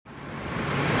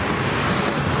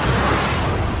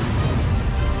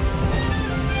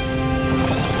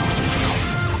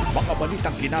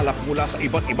ginalap mula sa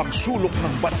iba't ibang sulok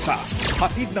ng bansa.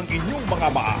 Hatid ng inyong mga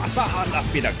maaasahan at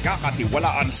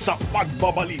pinagkakatiwalaan sa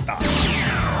pagbabalita.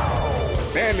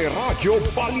 Teleradyo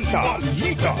Balita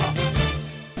Lika.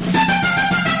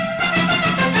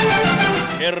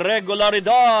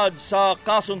 Irregularidad sa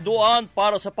kasunduan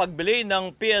para sa pagbili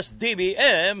ng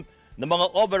PSDBM ng mga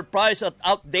overpriced at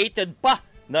outdated pa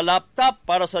na laptop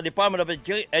para sa Department of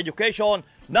Education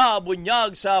na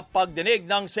bunyag sa pagdinig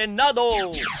ng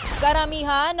Senado.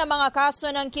 Karamihan ng mga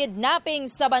kaso ng kidnapping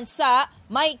sa bansa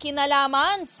may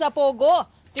kinalaman sa Pogo.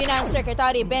 Finance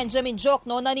Secretary Benjamin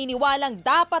Jokno naniniwalang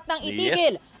dapat nang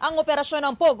itigil ang operasyon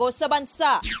ng Pogo sa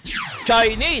bansa.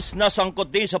 Chinese na sangkot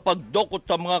din sa pagdukot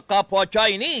ng mga kapwa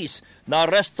Chinese na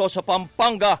aresto sa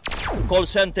Pampanga.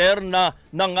 Call center na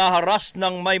nangaharas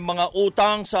ng may mga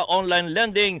utang sa online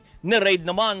lending ni-raid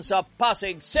naman sa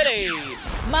Pasig City.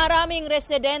 Maraming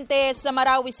residente sa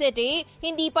Marawi City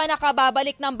hindi pa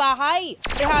nakababalik ng bahay.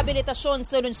 Rehabilitasyon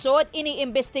sa lungsod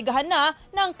iniimbestigahan na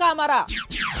ng Kamara.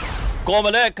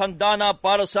 Comelec handa na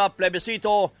para sa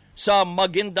plebisito sa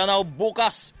Maguindanao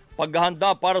bukas.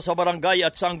 Paghahanda para sa barangay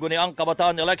at sangguniang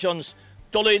kabataan elections,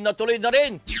 tuloy na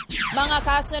rin. Mga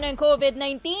kaso ng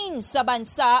COVID-19 sa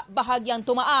bansa bahagyang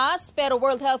tumaas pero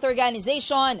World Health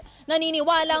Organization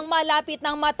naniniwalang malapit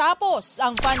nang matapos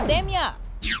ang pandemya.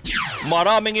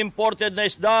 Maraming imported na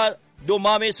isda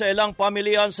dumami sa ilang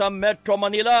pamilihan sa Metro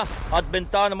Manila at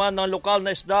benta naman ng lokal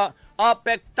na isda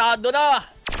apektado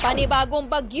na. Panibagong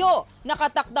bagyo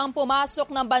nakatakdang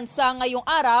pumasok ng bansa ngayong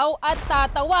araw at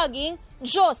tatawaging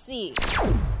Josie.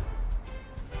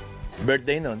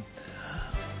 Birthday nun.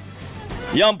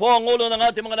 Yan po ang ulo ng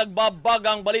ating mga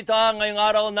nagbabagang balita ngayong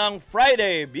araw ng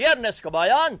Friday, Biyernes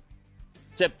Kabayan,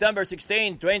 September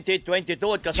 16, 2022.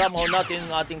 At kasama ho natin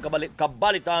ang ating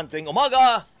kabalitaan tuwing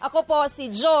umaga. Ako po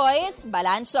si Joyce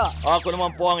Balanso. Ako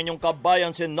naman po ang inyong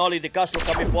kabayan si Nolly De Castro.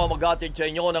 Kami po ang mag-atid sa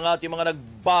inyo ng ating mga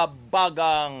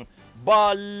nagbabagang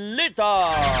balita.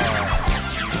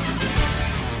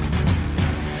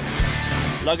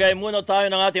 Lagay muna tayo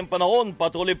ng ating panahon.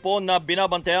 Patuloy po na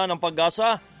binabantayan ng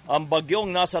Pag-asa ang bagyong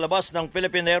nasa labas ng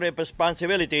Philippine Area of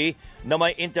Responsibility na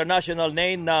may international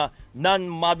name na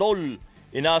Nanmadol.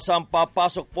 Inaasang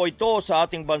papasok po ito sa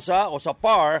ating bansa o sa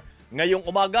PAR ngayong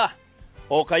umaga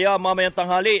o kaya mamayang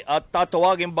tanghali at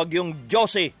tatawagin bagyong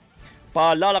Josie.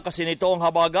 Palalakasin ito ang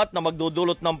habagat na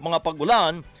magdudulot ng mga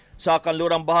pag-ulan sa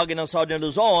kanlurang bahagi ng Southern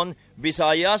Luzon,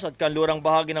 Visayas at kanlurang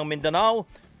bahagi ng Mindanao,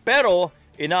 pero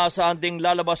inaasahan ding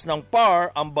lalabas ng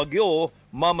PAR ang bagyo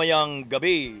mamayang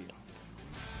gabi.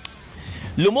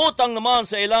 Lumutang naman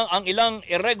sa ilang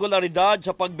irregularidad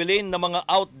sa pagbili ng mga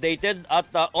outdated at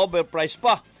overpriced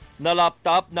pa na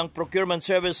laptop ng procurement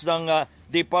service ng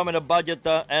Department of Budget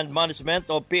and Management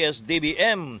o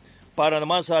PSDBM para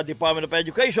naman sa Department of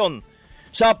Education.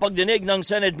 Sa pagdinig ng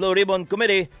Senate Blue Ribbon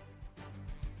Committee,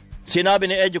 sinabi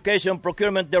ni Education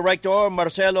Procurement Director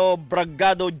Marcelo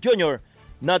Bragado Jr.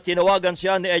 na tinawagan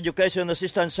siya ni Education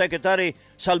Assistant Secretary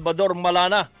Salvador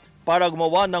Malana para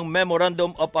gumawa ng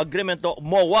Memorandum of Agreement o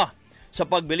MOA sa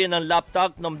pagbili ng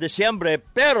laptop noong Desyembre,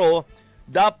 pero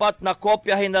dapat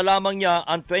nakopyahin na lamang niya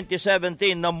ang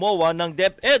 2017 na MOA ng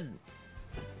DepEd.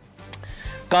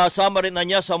 Kasama rin na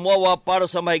niya sa MOA para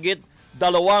sa mahigit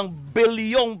 2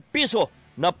 bilyong piso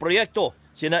na proyekto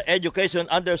sina Education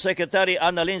Undersecretary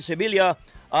Annalyn Sevilla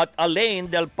at Alain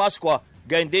Del Pascua,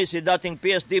 gayon din si dating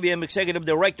PSDBM Executive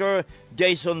Director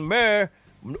Jason Mer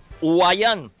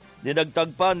Uwayan.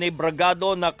 Dinagtag pa ni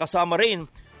Bragado na kasama rin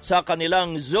sa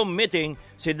kanilang Zoom meeting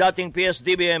si dating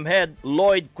PSDBM Head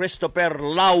Lloyd Christopher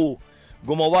Lau.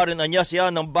 Gumawa rin niya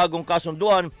siya ng bagong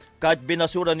kasunduan kahit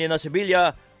binasura ni na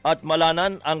Sevilla at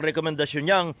Malanan ang rekomendasyon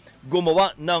niyang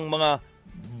gumawa ng mga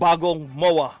bagong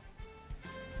MOA.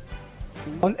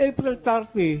 On April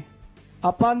 30,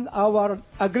 upon our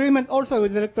agreement also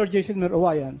with Director Jason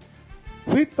Merowayan,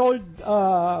 we told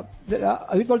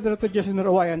Director Jason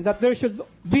Merowayan that there should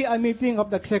be a meeting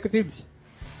of the executives.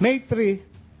 May 3,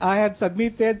 I have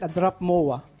submitted a draft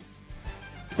MOA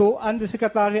to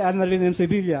Undersecretary Annalyn M.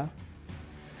 Sevilla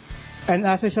and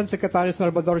Assistant Secretary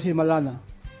Salvador C. Malana,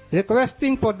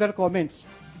 requesting for their comments,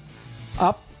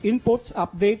 inputs,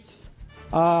 updates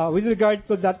with regard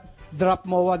to that draft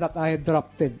MOA that I have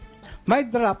drafted. My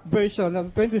draft version of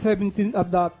 2017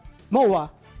 of that MOA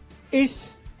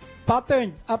is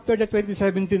patterned after the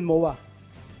 2017 MOA.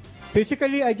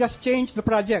 Basically, I just changed the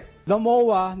project. The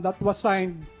MOA that was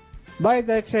signed by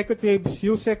the executives,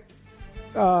 Yusek,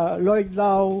 Lloyd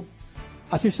Lau,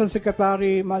 Assistant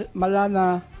Secretary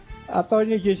Malana,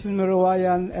 Attorney Jason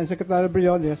Merowayan, and Secretary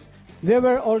Briones, they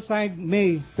were all signed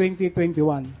May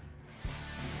 2021.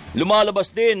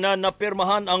 Lumalabas din na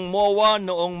napirmahan ang MOA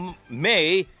noong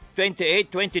May 28,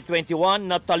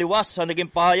 2021 na taliwas sa naging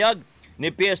pahayag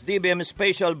ni PSDBM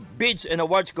Special Bids and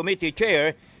Awards Committee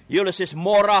Chair Ulysses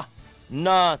Mora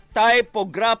na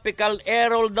typographical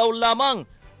error daw lamang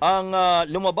ang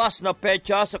lumabas na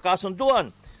petsa sa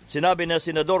kasunduan. Sinabi na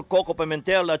Senador Coco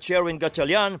Pimentel at Sherwin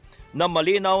Gatchalian na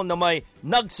malinaw na may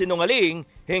nagsinungaling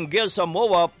hinggil sa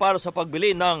MOA para sa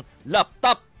pagbili ng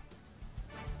laptop.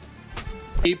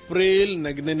 April,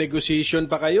 nagne-negotiation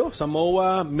pa kayo sa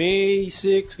MOA, May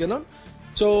 6, gano'n.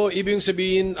 So,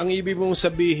 ang ibig mong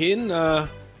sabihin,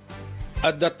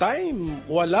 at the time,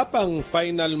 wala pang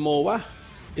final MOA.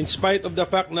 In spite of the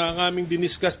fact na ang aming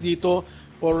diniscuss dito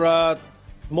for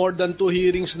more than 2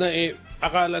 hearings na,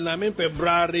 akala namin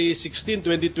February 16,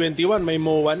 2021, may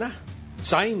MOA na.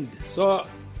 Signed. So,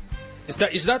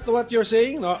 is that what you're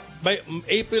saying? No? By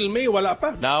April, May, wala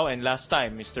pa? Now and last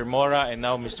time, Mr. Mora and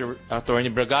now Mr. Attorney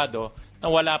Bragado,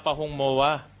 na wala pa hong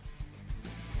MOA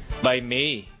by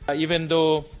May. Even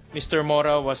though Mr.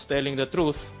 Mora was telling the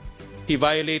truth, he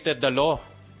violated the law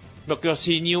because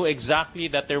he knew exactly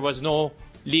that there was no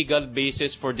legal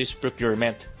basis for this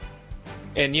procurement.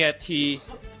 And yet he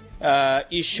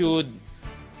issued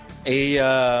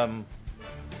a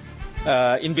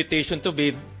invitation to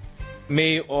bid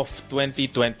May of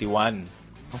 2021.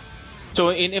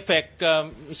 So in effect,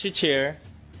 Mr. Chair,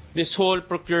 this whole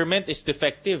procurement is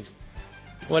defective.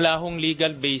 Wala hong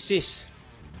legal basis.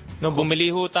 No,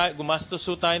 gumastos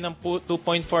ho tayo ng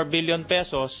 2.4 billion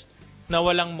pesos na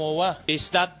walang MOA. Is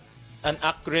that an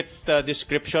accurate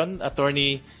description,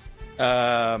 Attorney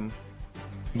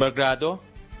Bragado?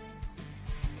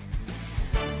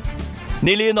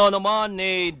 Nilinaw naman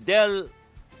ni Del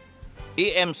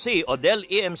EMC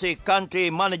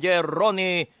Country Manager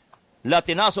Ronnie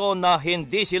Latinaso na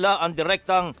hindi sila ang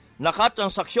direktang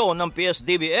nakatransaksyon ng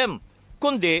PSDBM,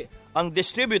 kundi ang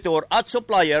distributor at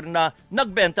supplier na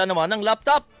nagbenta naman ng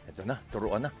laptop. Ito na,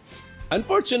 turuan na.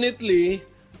 Unfortunately,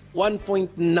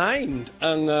 1.9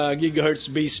 ang gigahertz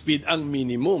base speed ang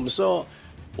minimum. So,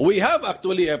 we have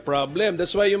actually a problem.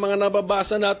 That's why yung mga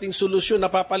nababasa nating solusyon,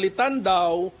 napapalitan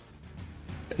daw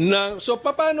so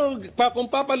kung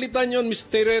papalitan yun,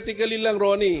 theoretically lang,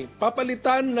 Ronnie,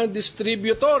 papalitan ng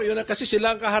distributor, yun kasi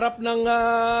sila ang kaharap ng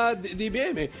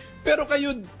DBM. Pero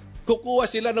kayo, kukuha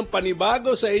sila ng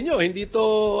panibago sa inyo, hindi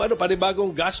to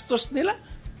panibagong gastos nila?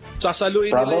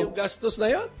 Sasaluin nila yung gastos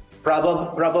na yun?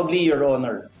 Probably, Your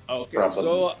Honor. Okay, probably.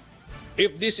 So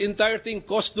if this entire thing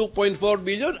costs 2.4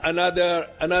 billion,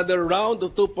 another round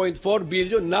of 2.4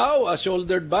 billion now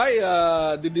shouldered by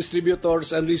the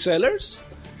distributors and resellers?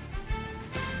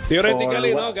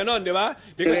 Theoretically, no? Ganon, di ba?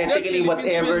 Because then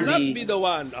Philippines will not be the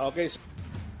one. Okay.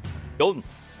 Yun,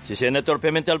 si Senator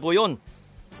Pimentel po yun.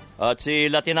 At si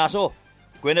Latinaso.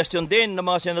 Question din ng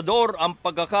mga senador ang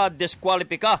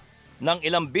pagkaka-disqualifika ng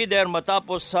ilang bidder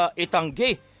matapos sa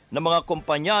itanggi ng mga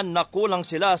kumpanya na kulang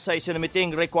sila sa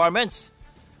isinamiting requirements.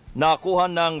 Nakuha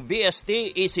ng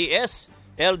VST, ECS,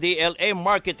 LDLA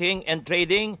Marketing and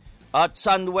Trading at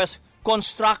SunWest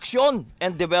Construction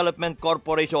and Development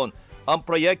Corporation ang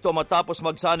proyekto matapos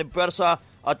magsanib pwersa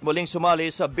at muling sumali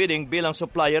sa bidding bilang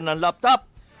supplier ng laptop.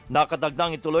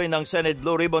 Nakatagdang ituloy ng Senate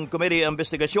Blue Ribbon Committee ang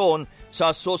investigasyon sa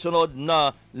susunod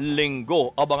na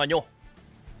linggo. Abangan nyo.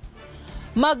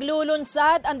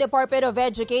 Maglulunsad ang Department of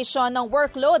Education ng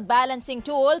workload balancing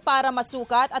tool para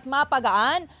masukat at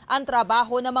mapagaan ang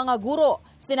trabaho ng mga guro.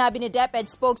 Sinabi ni DepEd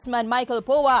spokesman Michael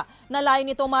Poa na layo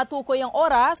nito matukoy ang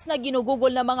oras na ginugugol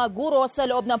ng mga guro sa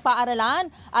loob ng paaralan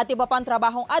at iba pang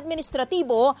trabahong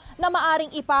administratibo na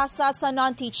maaring ipasa sa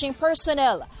non-teaching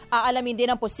personnel. Aalamin din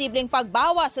ang posibleng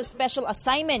pagbawa sa special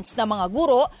assignments ng mga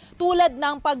guro tulad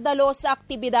ng pagdalo sa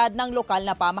aktibidad ng lokal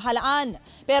na pamahalaan.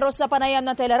 Pero sa panayam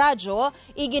ng teleradyo,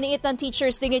 iginiit ng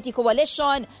Teachers Dignity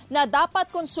Coalition na dapat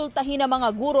konsultahin ng mga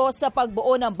guro sa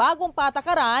pagbuo ng bagong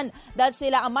patakaran dahil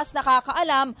sila ang mas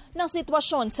nakakaalam ng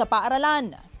sitwasyon sa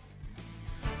paaralan.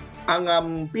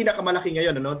 Ang pinakamalaki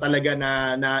ngayon talaga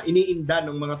na iniinda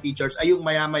ng mga teachers ay yung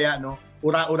maya-maya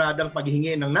ura-uradang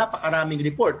paghihingi ng napakaraming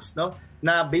reports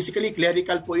na basically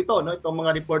clerical po ito itong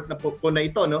mga report na po na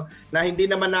ito na hindi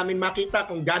naman namin makita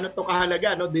kung gaano to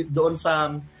kahalaga doon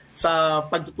sa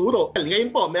pagtuturo.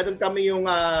 Ngayon po, meron kami yung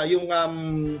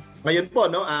ngayon po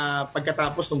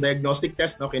pagkatapos ng diagnostic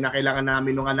test kinakailangan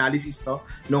namin ng analysis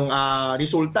nung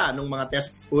resulta ng mga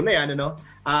tests po na yan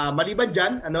maliban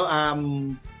diyan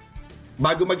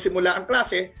bago magsimula ang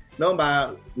klase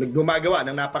gumagawa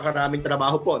ng napakaraming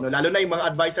trabaho po lalo na yung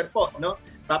mga advisor po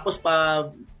tapos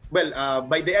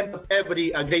by the end of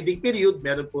every grading period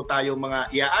meron po tayong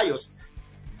mga iaayos.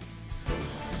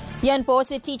 Yan po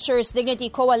si Teachers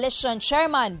Dignity Coalition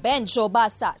Chairman Benjo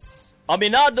Basas.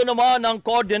 Aminado naman ang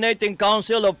Coordinating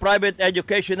Council of Private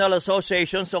Educational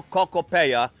Associations o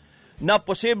COCOPEA na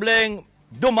posibleng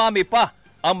dumami pa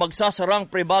ang magsasarang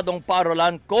pribadong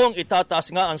paaralan kung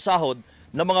itataas nga ang sahod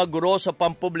ng mga guro sa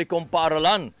pampublikong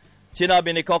paaralan.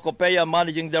 Sinabi ni COCOPEA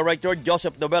Managing Director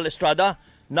Joseph Nobel Estrada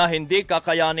na hindi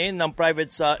kakayanin ng private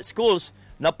schools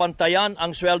na pantayan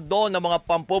ang sweldo ng mga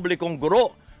pampublikong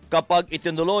guro kapag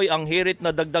itinuloy ang hirit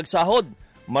na dagdag sahod.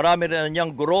 Marami rin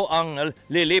niyang guro ang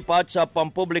lilipat sa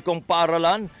pampublikong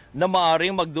paaralan na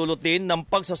maaring magdulot din ng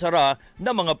pagsasara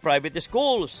ng mga private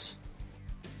schools.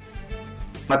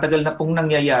 Matagal na pong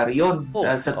nangyayari yun.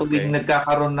 Sa tuwing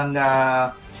nagkakaroon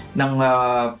ng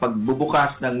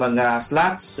pagbubukas ng mga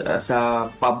slots sa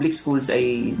public schools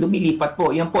ay lumilipat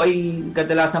po. Yan po ay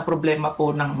kadalasang problema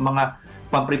po ng mga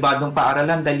pampribadong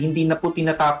paaralan dahil hindi na po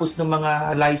tinatapos ng mga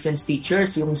licensed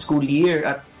teachers yung school year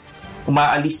at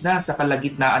umaalis na sa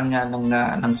kalagitnaan nga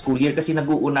ng school year kasi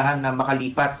nag-uunahan na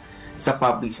makalipat sa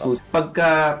public schools.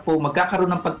 Pagka po magkakaroon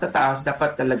ng pagtataas,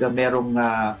 dapat talaga merong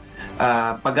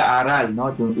pag-aaral,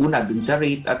 no? Una dun sa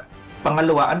rate at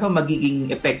pangalawa, ano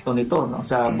magiging epekto nito, no?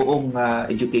 Sa buong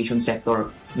education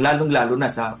sector, lalong-lalo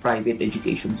na sa private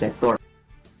education sector.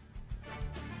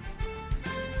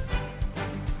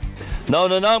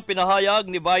 Nauna nang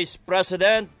pinahayag ni Vice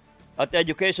President at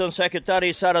Education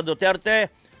Secretary Sara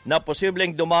Duterte na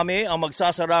posibleng dumami ang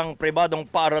magsasarang pribadong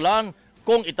paaralan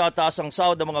kung itataas ang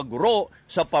sahod ng mga guro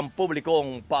sa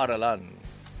pampublikong paaralan.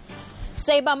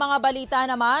 Sa ibang mga balita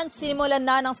naman, sinimulan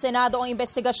na ng Senado ang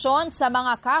investigasyon sa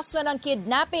mga kaso ng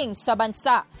kidnapping sa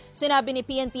bansa. Sinabi ni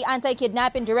PNP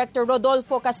Anti-Kidnapping Director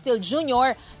Rodolfo Castil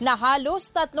Jr. na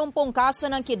halos 30 kaso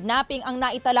ng kidnapping ang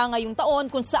naitala ngayong taon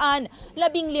kung saan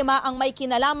 15 ang may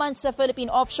kinalaman sa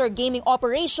Philippine Offshore Gaming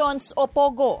Operations o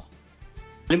POGO.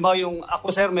 Halimbawa yung ako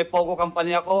sir, may POGO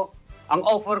company ako. Ang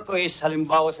offer ko is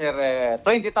halimbawa sir,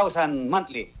 20,000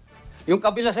 monthly. Yung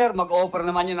kabila sir, mag-offer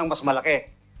naman yun ng mas malaki.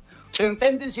 So yung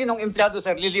tendency ng empleyado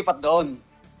sir, lilipat doon.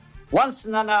 Once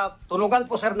na natunugan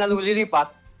po sir na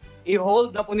lilipat,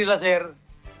 i-hold na po nila sir,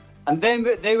 and then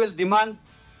they will demand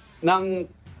ng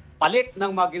palit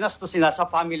ng mga ginastos nila sa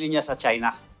family niya sa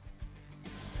China.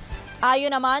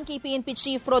 Ayon naman kay PNP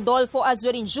Chief Rodolfo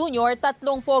Azurin Jr., 3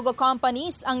 POGO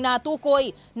companies ang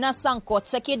natukoy na sangkot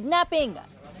sa kidnapping.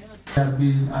 Have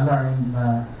been alarmed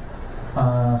na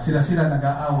sila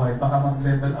nag-aaway, baka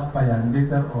mag-level up pa yan.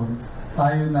 Later on,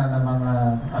 tayo na ng mga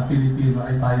Pilipino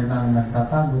ay tayo na ang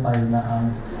nagtatago, tayo na ang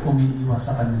umiiwas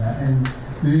sa kanila. And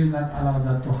we will not allow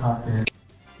that to happen.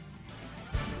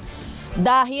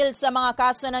 Dahil sa mga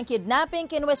kaso ng kidnapping,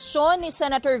 kinwestiyon ni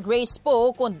Senator Grace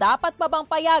Poe kung dapat pa bang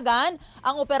payagan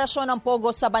ang operasyon ng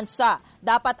POGO sa bansa.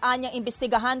 Dapat anyang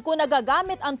imbestigahan kung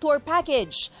nagagamit ang tour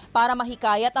package para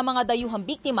mahikayat ang mga dayuhang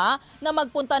biktima na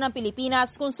magpunta ng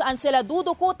Pilipinas kung saan sila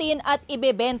dudukutin at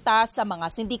ibebenta sa mga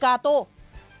sindikato.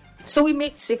 So we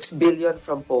make 6 billion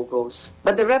from POGOs,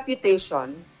 but the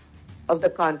reputation of the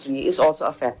country is also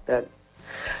affected.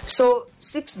 So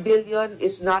 6 billion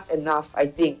is not enough, I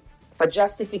think, a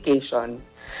justification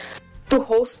to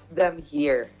host them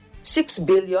here. 6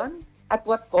 billion at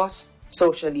what cost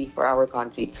socially for our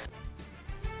country?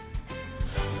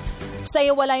 Sa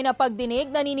iwalay na pagdinig,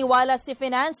 naniniwala si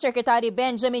Finance Secretary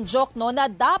Benjamin Jokno na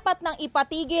dapat nang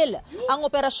ipatigil ang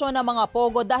operasyon ng mga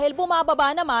POGO dahil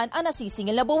bumababa naman ang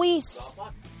nasisingil na buwis.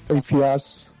 If you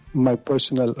ask my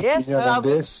personal opinion on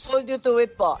this, hold you to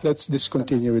it po. Let's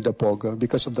discontinue with the POGO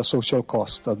because of the social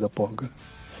cost of the POGO.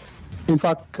 In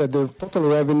fact, the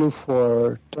total revenue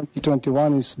for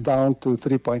 2021 is down to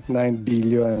 3.9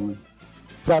 billion.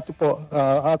 That po,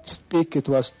 at peak, it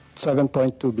was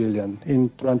 7.2 billion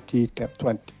in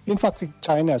 2020. In fact,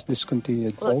 China has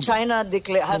discontinued. Well, China has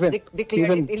declared it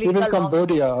illegal. Even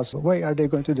Cambodia, why are they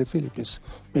going to the Philippines?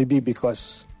 Maybe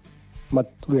because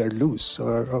we are loose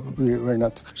or we're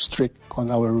not strict on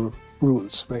our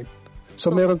rules, right? So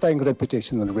meron tayong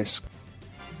reputational risk.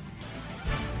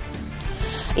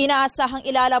 Inaasahang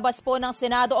ilalabas po ng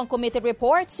Senado ang committee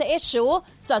report sa issue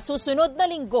sa susunod na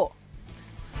linggo.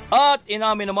 At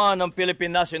inamin naman ng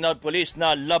Philippine National Police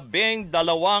na 12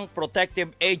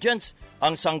 protective agents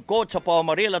ang sangkot sa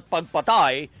pamamaril at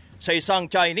pagpatay sa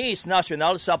isang Chinese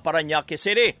national sa Parañaque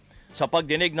City. Sa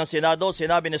pagdinig ng Senado,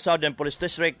 sinabi ni Southern Police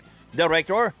District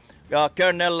Director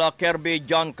Colonel Kirby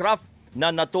John Craft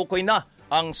na natukoy na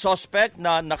ang suspect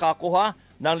na nakakuha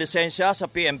ng lisensya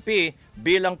sa PNP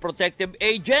bilang protective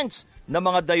agents ng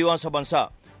mga dayuhan sa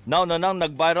bansa. Nauna nang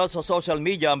nag-viral sa social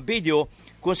media ang video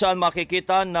kung saan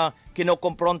makikita na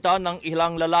kinukumpronta ng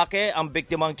ilang lalaki ang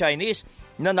biktimang Chinese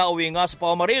na nauwi nga sa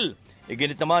pamamaril.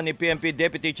 Iginit naman ni PNP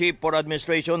Deputy Chief for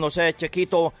Administration Jose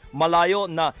Chiquito Malayo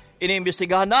na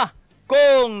iniimbestigahan na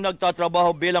kung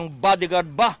nagtatrabaho bilang bodyguard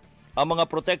ba ang mga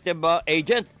protective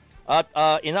agent at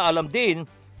inaalam din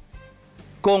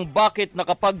kung bakit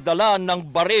nakapagdala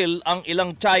ng baril ang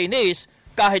ilang Chinese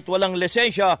kahit walang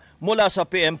lisensya mula sa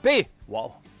PNP.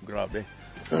 Wow, grabe.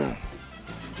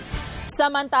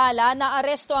 Samantala,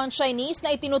 naaresto ang Chinese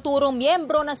na itinuturong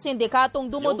miyembro ng sindikatong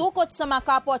dumudukot sa mga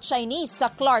kapwa Chinese sa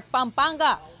Clark,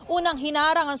 Pampanga. Unang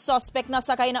hinarang ang suspect na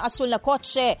sakay ng asul na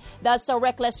kotse dahil sa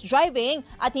reckless driving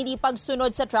at hindi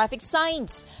pagsunod sa traffic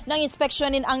signs. Nang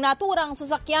inspeksyonin ang naturang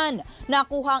sasakyan,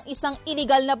 nakuha ang isang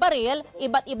illegal na baril,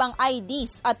 iba't ibang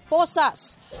IDs at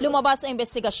posas. Lumabas ang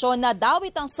investigasyon na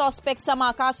dawit ang suspect sa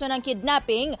mga kaso ng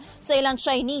kidnapping sa ilang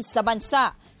Chinese sa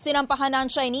bansa. Sinampahan ng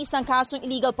Chinese ang kasong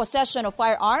illegal possession of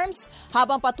firearms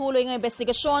habang patuloy ang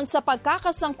investigasyon sa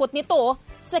pagkakasangkot nito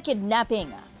sa kidnapping.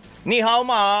 Ni hao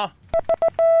ma!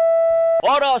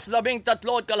 Oras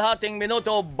 13:30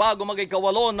 minuto bago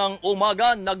mag-ikawalo ng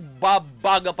umaga,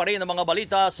 nagbabaga pa rin ang mga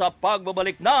balita sa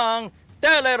pagbabalik ng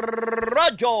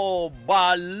Teleradyo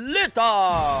Balita.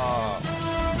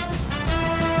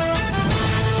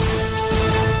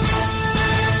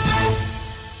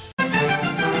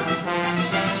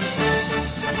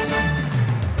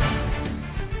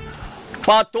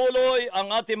 Patuloy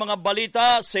ang ating mga balita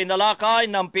sa inalakay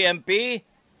ng PNP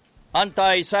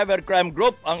Anti-Cybercrime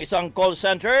Group, ang isang call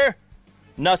center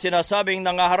na sinasabing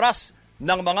nangaharas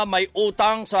ng mga may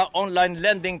utang sa online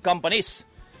lending companies.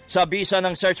 Sa bisa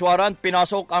ng search warrant,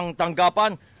 pinasok ang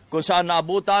tanggapan kung saan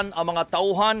naabutan ang mga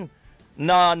tauhan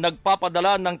na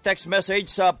nagpapadala ng text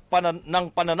message ng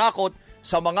pananakot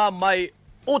sa mga may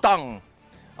utang.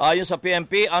 Ayon sa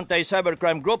PNP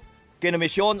Anti-Cybercrime Group,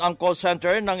 kinomisyon ang call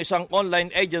center ng isang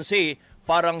online agency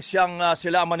parang siyang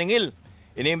sila maningil.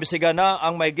 Iniimbestiga na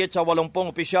ang mahigit sa 80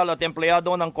 opisyal at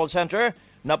empleyado ng call center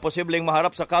na posibleng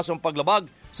maharap sa kasong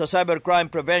paglabag sa Cybercrime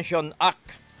Prevention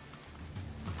Act.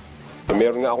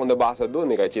 Meron nga akong nabasa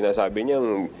doon kahit sinasabi niya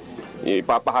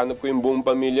ipapahanap ko yung buong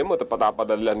pamilya mo tapos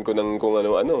papadalan ko ng kung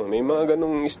ano-ano. May mga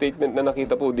ganong statement na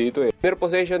nakita po dito Mere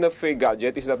possession of a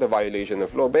gadget is not a violation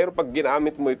of law. Pero pag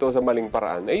ginamit mo ito sa maling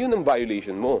paraan, yun ang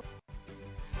violation mo.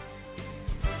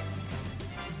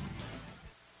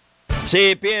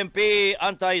 Si PNP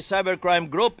Anti-Cybercrime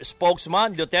Group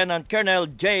spokesman Lieutenant Colonel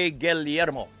J.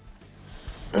 Guillermo.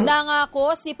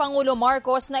 Nangako si Pangulo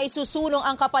Marcos na isusulong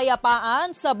ang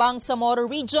kapayapaan sa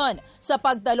Bangsamoro Region. Sa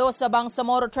pagdalo sa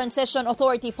Bangsamoro Transition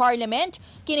Authority Parliament,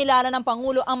 kinilala ng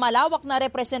Pangulo ang malawak na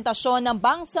representasyon ng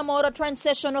Bangsamoro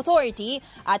Transition Authority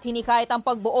at hinikayat ang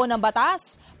pagbuo ng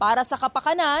batas para sa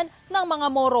kapakanan ng mga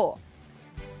Moro.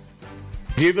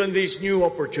 Given these new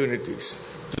opportunities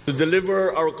to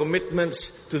deliver our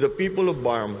commitments to the people of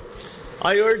BARM,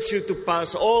 I urge you to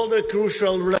pass all the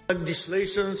crucial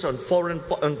legislations on foreign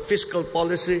and fiscal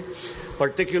policy,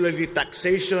 particularly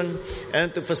taxation,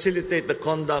 and to facilitate the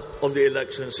conduct of the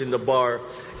elections in the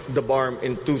BARM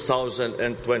in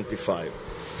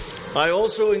 2025. I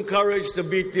also encourage the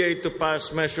BTA to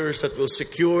pass measures that will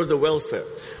secure the welfare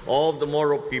of the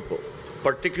Moro people,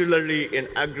 particularly in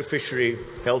agri-fishery,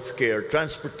 healthcare,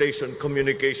 transportation,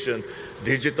 communication,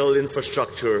 digital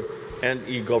infrastructure, and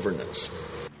e-governance.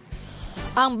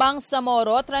 Ang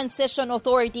Bangsamoro Transition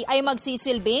Authority ay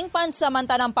magsisilbing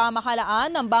pansamantalang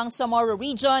pamahalaan ng Bangsamoro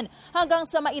Region hanggang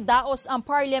sa maidaos ang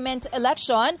parliament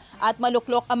election at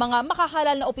maluklok ang mga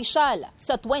makahalal na opisyal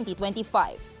sa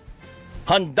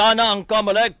 2025. Handa na ang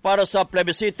COMELEC para sa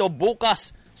plebisito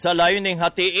bukas sa layuning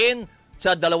hatiin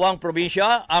sa 2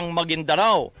 probinsya ang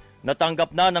Maguindanao.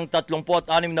 Natanggap na ng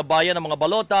 36 na bayan ng mga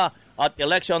balota at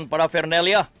election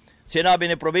paraphernalia. Sinabi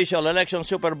ni Provincial Election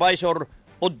Supervisor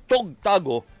Udtog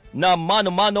Tago na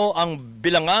mano-mano ang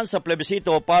bilangan sa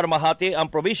plebisito para mahati ang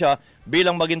probinsya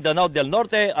bilang Maguindanao del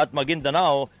Norte at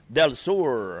Maguindanao del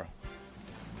Sur.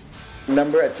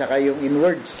 Number at saka yung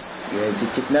inwards,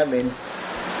 i-check namin.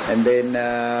 And then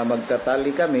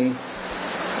magtatali kami.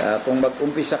 Kung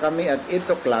mag-umpisa kami at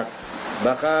 8 o'clock,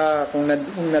 baka kung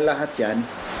nandoon na lahat yan,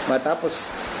 matapos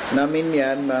namin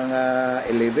yan mga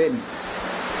 11.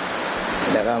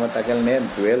 Matagal na yan,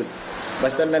 12.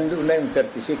 Basta nandoon na yung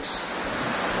 36.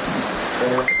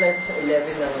 Apply sa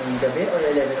 11 ng gabi o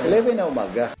 11 na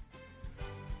umaga.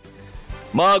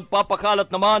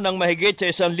 Magpapakalat naman ng mahigit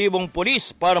sa 1,000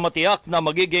 pulis para matiyak na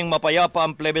magiging mapayapa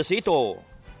ang plebisito.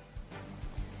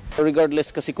 Regardless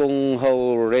kasi kung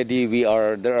how ready we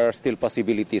are, there are still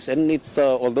possibilities. And it's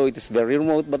although it is very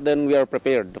remote, but then we are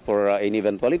prepared for any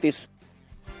eventualities.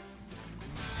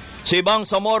 Si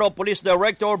Bangsamoro Police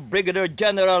Director Brigadier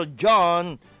General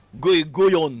John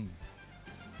Guy-Guyon.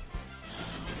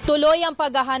 Tuloy ang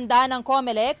paghahanda ng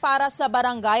COMELEC para sa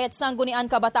barangay at sanggunian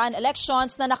kabataan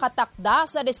elections na nakatakda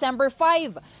sa December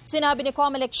 5. Sinabi ni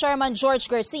COMELEC Chairman George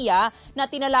Garcia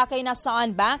na tinalakay na sa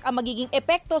unbank ang magiging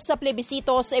epekto sa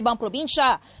plebisito sa ibang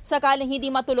probinsya sakaling hindi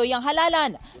matuloy ang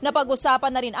halalan.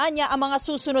 Napag-usapan na rin anya ang mga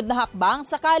susunod na hakbang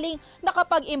sakaling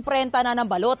nakapag-imprenta na ng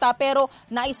balota pero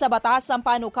naisabatas ang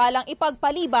panukalang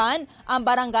ipagpaliban ang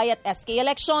barangay at SK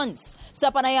elections. Sa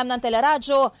panayam ng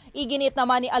teleradyo, iginit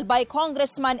naman ni Albay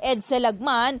Congressman Ed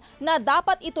Selagman na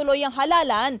dapat ituloy ang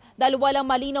halalan dahil walang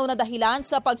malinaw na dahilan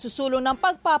sa pagsusulong ng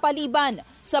pagpapaliban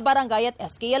sa barangay at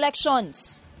SK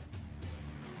elections.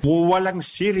 Walang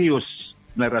serious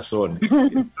na rason.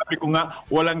 Sabi ko nga,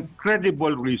 walang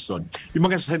credible reason. Yung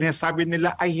mga sinasabi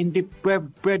nila ay hindi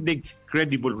pwedeng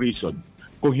credible reason.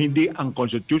 Kung hindi ang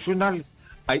constitutional,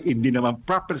 ay hindi naman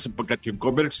proper sapagkat yung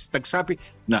COMELEC nagsabi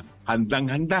na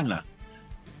handang-handa na.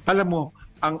 Alam mo,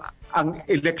 ang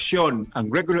eleksyon, ang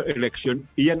regular election,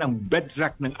 iyan ang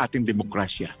bedrock ng ating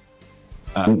demokrasya.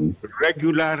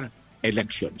 Regular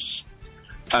elections.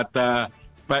 At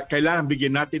kailangan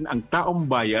bigyan natin ang taong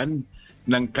bayan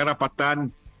ng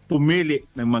karapatan pumili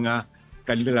ng mga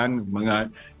kanilang mga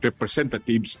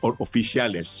representatives or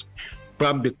officials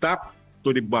from the top to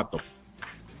the bottom.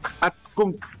 At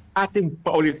kung ating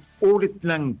paulit-ulit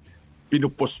lang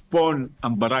pinupospon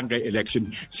ang barangay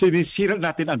election, sinisira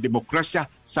natin ang demokrasya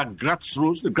sa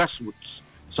grassroots,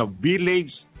 sa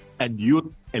village and youth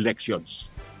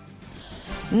elections.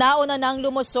 Nauna nang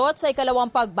lumusot sa ikalawang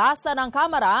pagbasa ng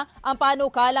Kamara ang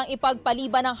panukalang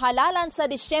ipagpaliban ng halalan sa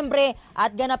Disyembre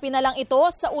at ganapin na lang ito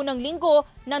sa unang linggo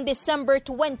ng December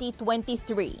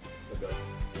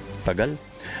 2023. Tagal.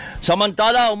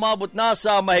 Samantala, umabot na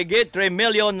sa mahigit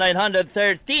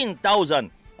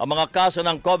 3,913,000 ang mga kaso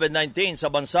ng COVID-19 sa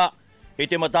bansa.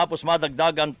 Ito matapos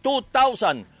madagdagan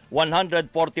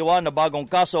 2,141 na bagong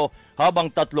kaso habang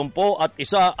 31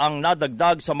 ang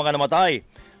nadagdag sa mga namatay.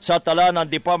 Sa tala ng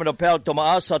Department of Health,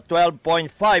 tumaas sa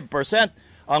 12.5%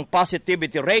 ang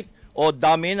positivity rate o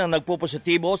dami ng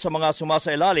nagpupositibo sa mga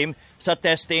sumasailalim sa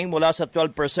testing mula sa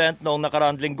 12% noong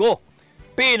nakaraang linggo.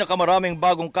 Pinakamaraming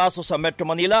bagong kaso sa Metro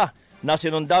Manila na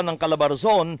sinundan ng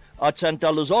Calabarzon at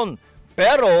Central Luzon.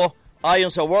 Pero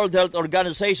ayon sa World Health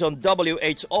Organization,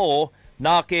 WHO,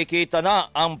 nakikita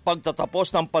na ang pagtatapos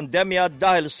ng pandemya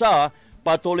dahil sa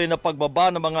patuloy na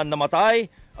pagbaba ng mga namatay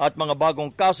at mga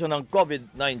bagong kaso ng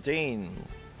COVID-19.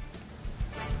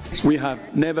 We have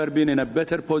never been in a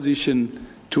better position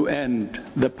to end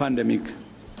the pandemic.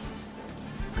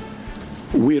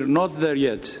 We're not there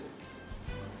yet,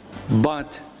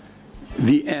 but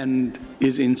the end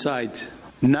is in sight.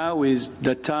 Now is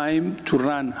the time to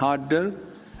run harder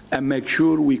and make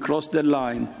sure we cross the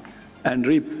line and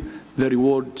reap the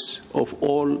rewards of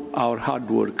all our hard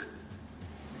work.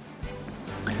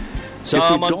 If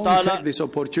we don't take this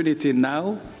opportunity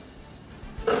now,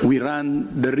 we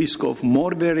run the risk of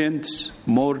more variants,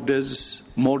 more deaths,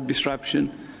 more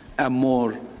disruption, and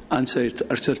more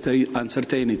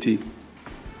uncertainty.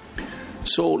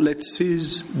 So let's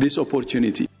seize this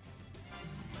opportunity.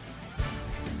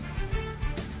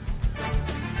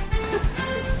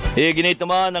 Iginit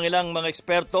naman ng ilang mga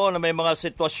eksperto na may mga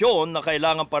sitwasyon na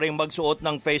kailangan pa rin magsuot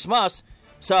ng face mask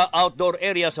sa outdoor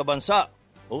area sa bansa.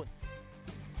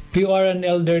 If you are an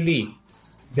elderly,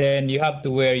 then you have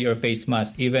to wear your face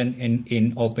mask even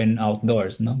in open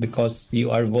outdoors, no? Because you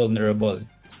are vulnerable.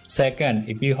 Second,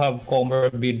 if you have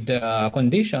comorbid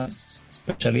conditions,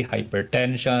 especially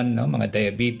hypertension, no? Mga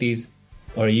diabetes,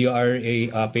 or you are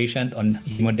a patient on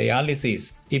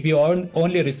hemodialysis, if you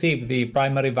only receive the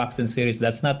primary vaccine series,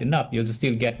 that's not enough. You'll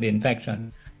still get the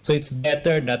infection. So it's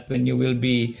better that when you will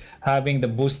be having the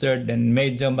booster, then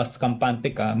medyo mas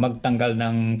kampante ka, magtanggal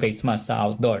ng face mask sa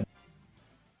outdoor.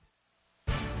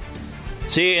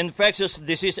 Si infectious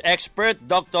disease expert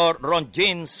Dr.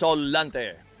 Ronjin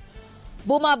Solante.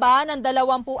 Bumaba ng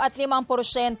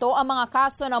 25% ang mga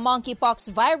kaso ng monkeypox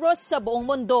virus sa buong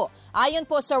mundo. Ayon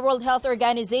po sa World Health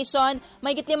Organization,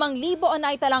 mahigit 5,000 ang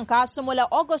naitalang kaso mula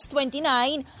August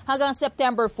 29 hanggang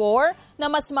September 4 na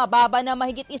mas mababa na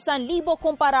mahigit 1,000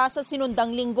 kumpara sa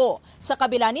sinundang linggo. Sa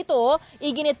kabila nito,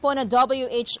 iginit po ng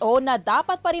WHO na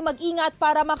dapat pa rin mag-ingat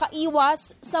para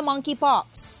makaiwas sa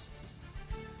monkeypox.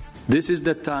 This is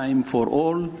the time for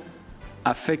all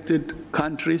affected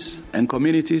countries and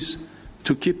communities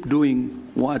to keep doing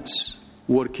what's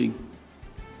working.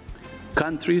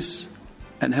 Countries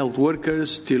and health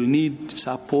workers still need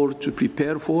support to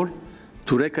prepare for,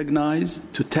 to recognize,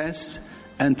 to test,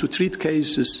 and to treat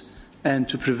cases and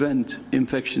to prevent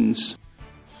infections.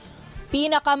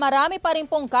 Pinakamarami pa rin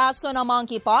pong kaso ng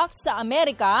monkeypox sa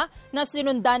Amerika na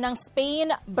sinundan ng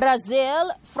Spain,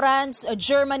 Brazil, France,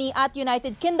 Germany at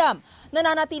United Kingdom.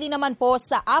 Nananatili naman po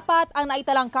sa 4 ang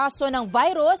naitalang kaso ng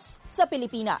virus sa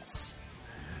Pilipinas.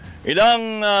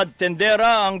 Ilang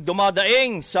tendera ang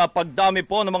dumadaing sa pagdami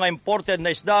po ng mga imported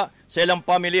na isda sa ilang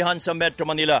pamilihan sa Metro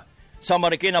Manila. Sa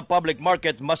Marikina Public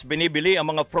Market, mas binibili ang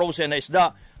mga frozen na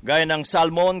isda gaya ng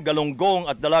salmon,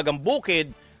 galunggong at dalagang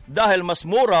bukid dahil mas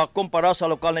mura kumpara sa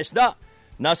lokal na isda.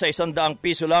 Nasa 100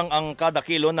 piso lang ang kada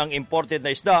kilo ng imported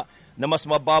na isda na mas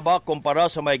mababa kumpara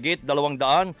sa mahigit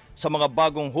 200 sa mga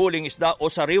bagong huling isda o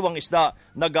sariwang isda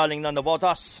na galing na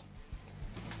Navotas.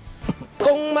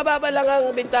 Kung mababa lang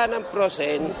ang binta ng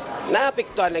frozen,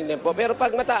 naapektuhan lang din po. Pero pag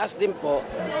mataas din po,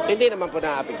 hindi naman po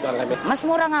naapektuhan lang. Mas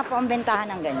mura nga po ang bentahan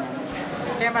ng ganyan.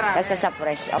 Kasi sa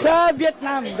fresh. Sa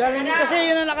Vietnam, galing kasi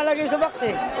yun ang nakalagay sa box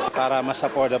eh. Para mas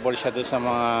affordable siya doon sa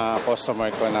mga customer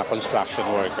ko na construction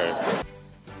worker.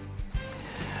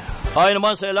 Ayon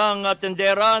naman sa ilang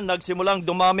tendera, nagsimulang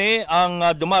dumami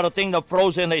ang dumarating na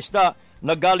frozen na isda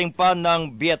na galing pa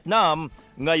ng Vietnam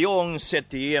ngayong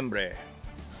Setyembre.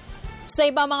 Sa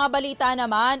ibang mga balita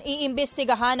naman,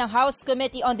 iimbestigahan ng House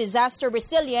Committee on Disaster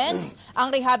Resilience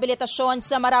ang rehabilitasyon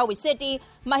sa Marawi City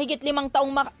mahigit 5 taong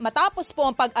matapos po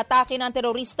ang pag-atake ng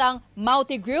teroristang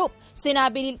Mauti Group.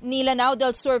 Sinabi ni Lanao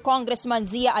del Sur Congressman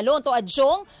Zia Alonto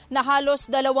Adjong na halos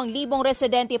 2,000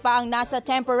 residente pa ang nasa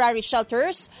temporary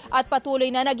shelters at patuloy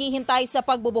na naghihintay sa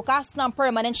pagbubukas ng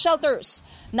permanent shelters.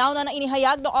 Nauna na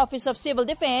inihayag ng Office of Civil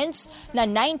Defense na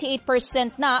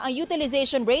 98% na ang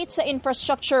utilization rate sa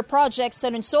infrastructure projects sa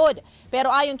lungsod. Pero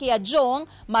ayon kay Adjong,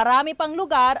 marami pang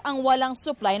lugar ang walang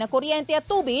supply ng kuryente at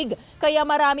tubig, kaya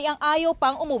marami ang ayaw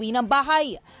pang umuwi ng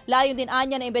bahay. Layon din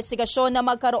anya na investigasyon na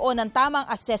magkaroon ng tamang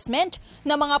assessment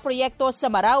ng mga proyekto sa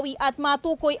Marawi at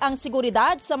matukoy ang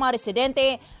seguridad sa mga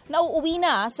residente na uuwi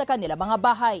na sa kanilang mga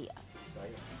bahay.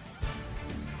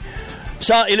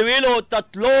 Sa Iloilo,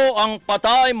 3 ang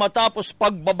patay matapos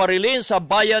pagbabarilin sa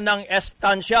bayan ng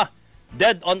Estancia.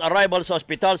 Dead on arrival sa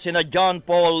ospital sina John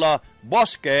Paul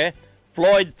Bosque,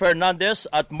 Floyd Fernandez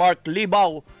at Mark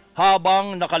Libaw,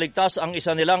 habang nakaligtas ang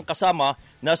isa nilang kasama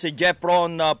na si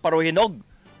Jeffron Paruhinog.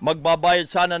 Magbabayad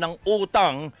sana ng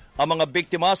utang ang mga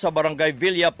biktima sa barangay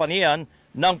Villa Panian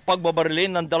ng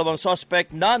pagbabarilin ng 2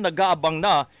 sospek na nag-aabang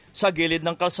na sa gilid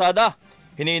ng kalsada.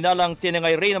 Hininalang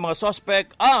tiningay rin ng mga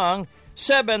sospek ang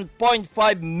 7.5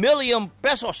 million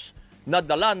pesos na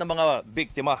dala ng mga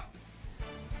biktima.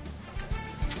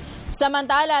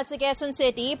 Samantala, sa Quezon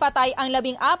City, patay ang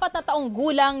 14 na taong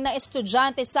gulang na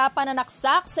estudyante sa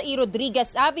pananaksak sa E.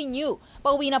 Rodriguez Avenue.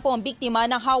 Pauwi na po ang biktima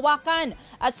ng hawakan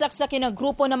at saksakin ng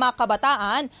grupo ng mga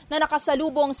kabataan na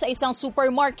nakasalubong sa isang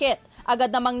supermarket.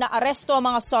 Agad namang naaresto ang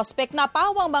mga suspect na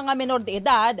pawang mga menor de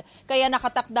edad, kaya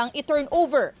nakatakdang i-turn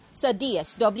over sa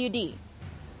DSWD.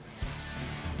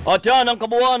 At yan ang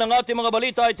kabuuan ng ating mga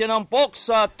balita ay tinampok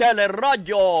sa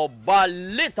Teleradyo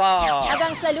Balita.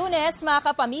 Hanggang sa Lunes,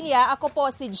 mga kapamilya, ako po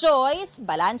si Joyce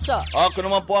Balancho. Ako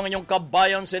naman po ang inyong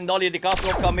kabayan, si Nolly Di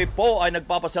Castro. Kami po ay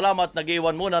nagpapasalamat.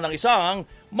 Nag-iwan muna ng isang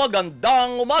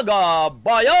magandang umaga,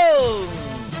 bayan!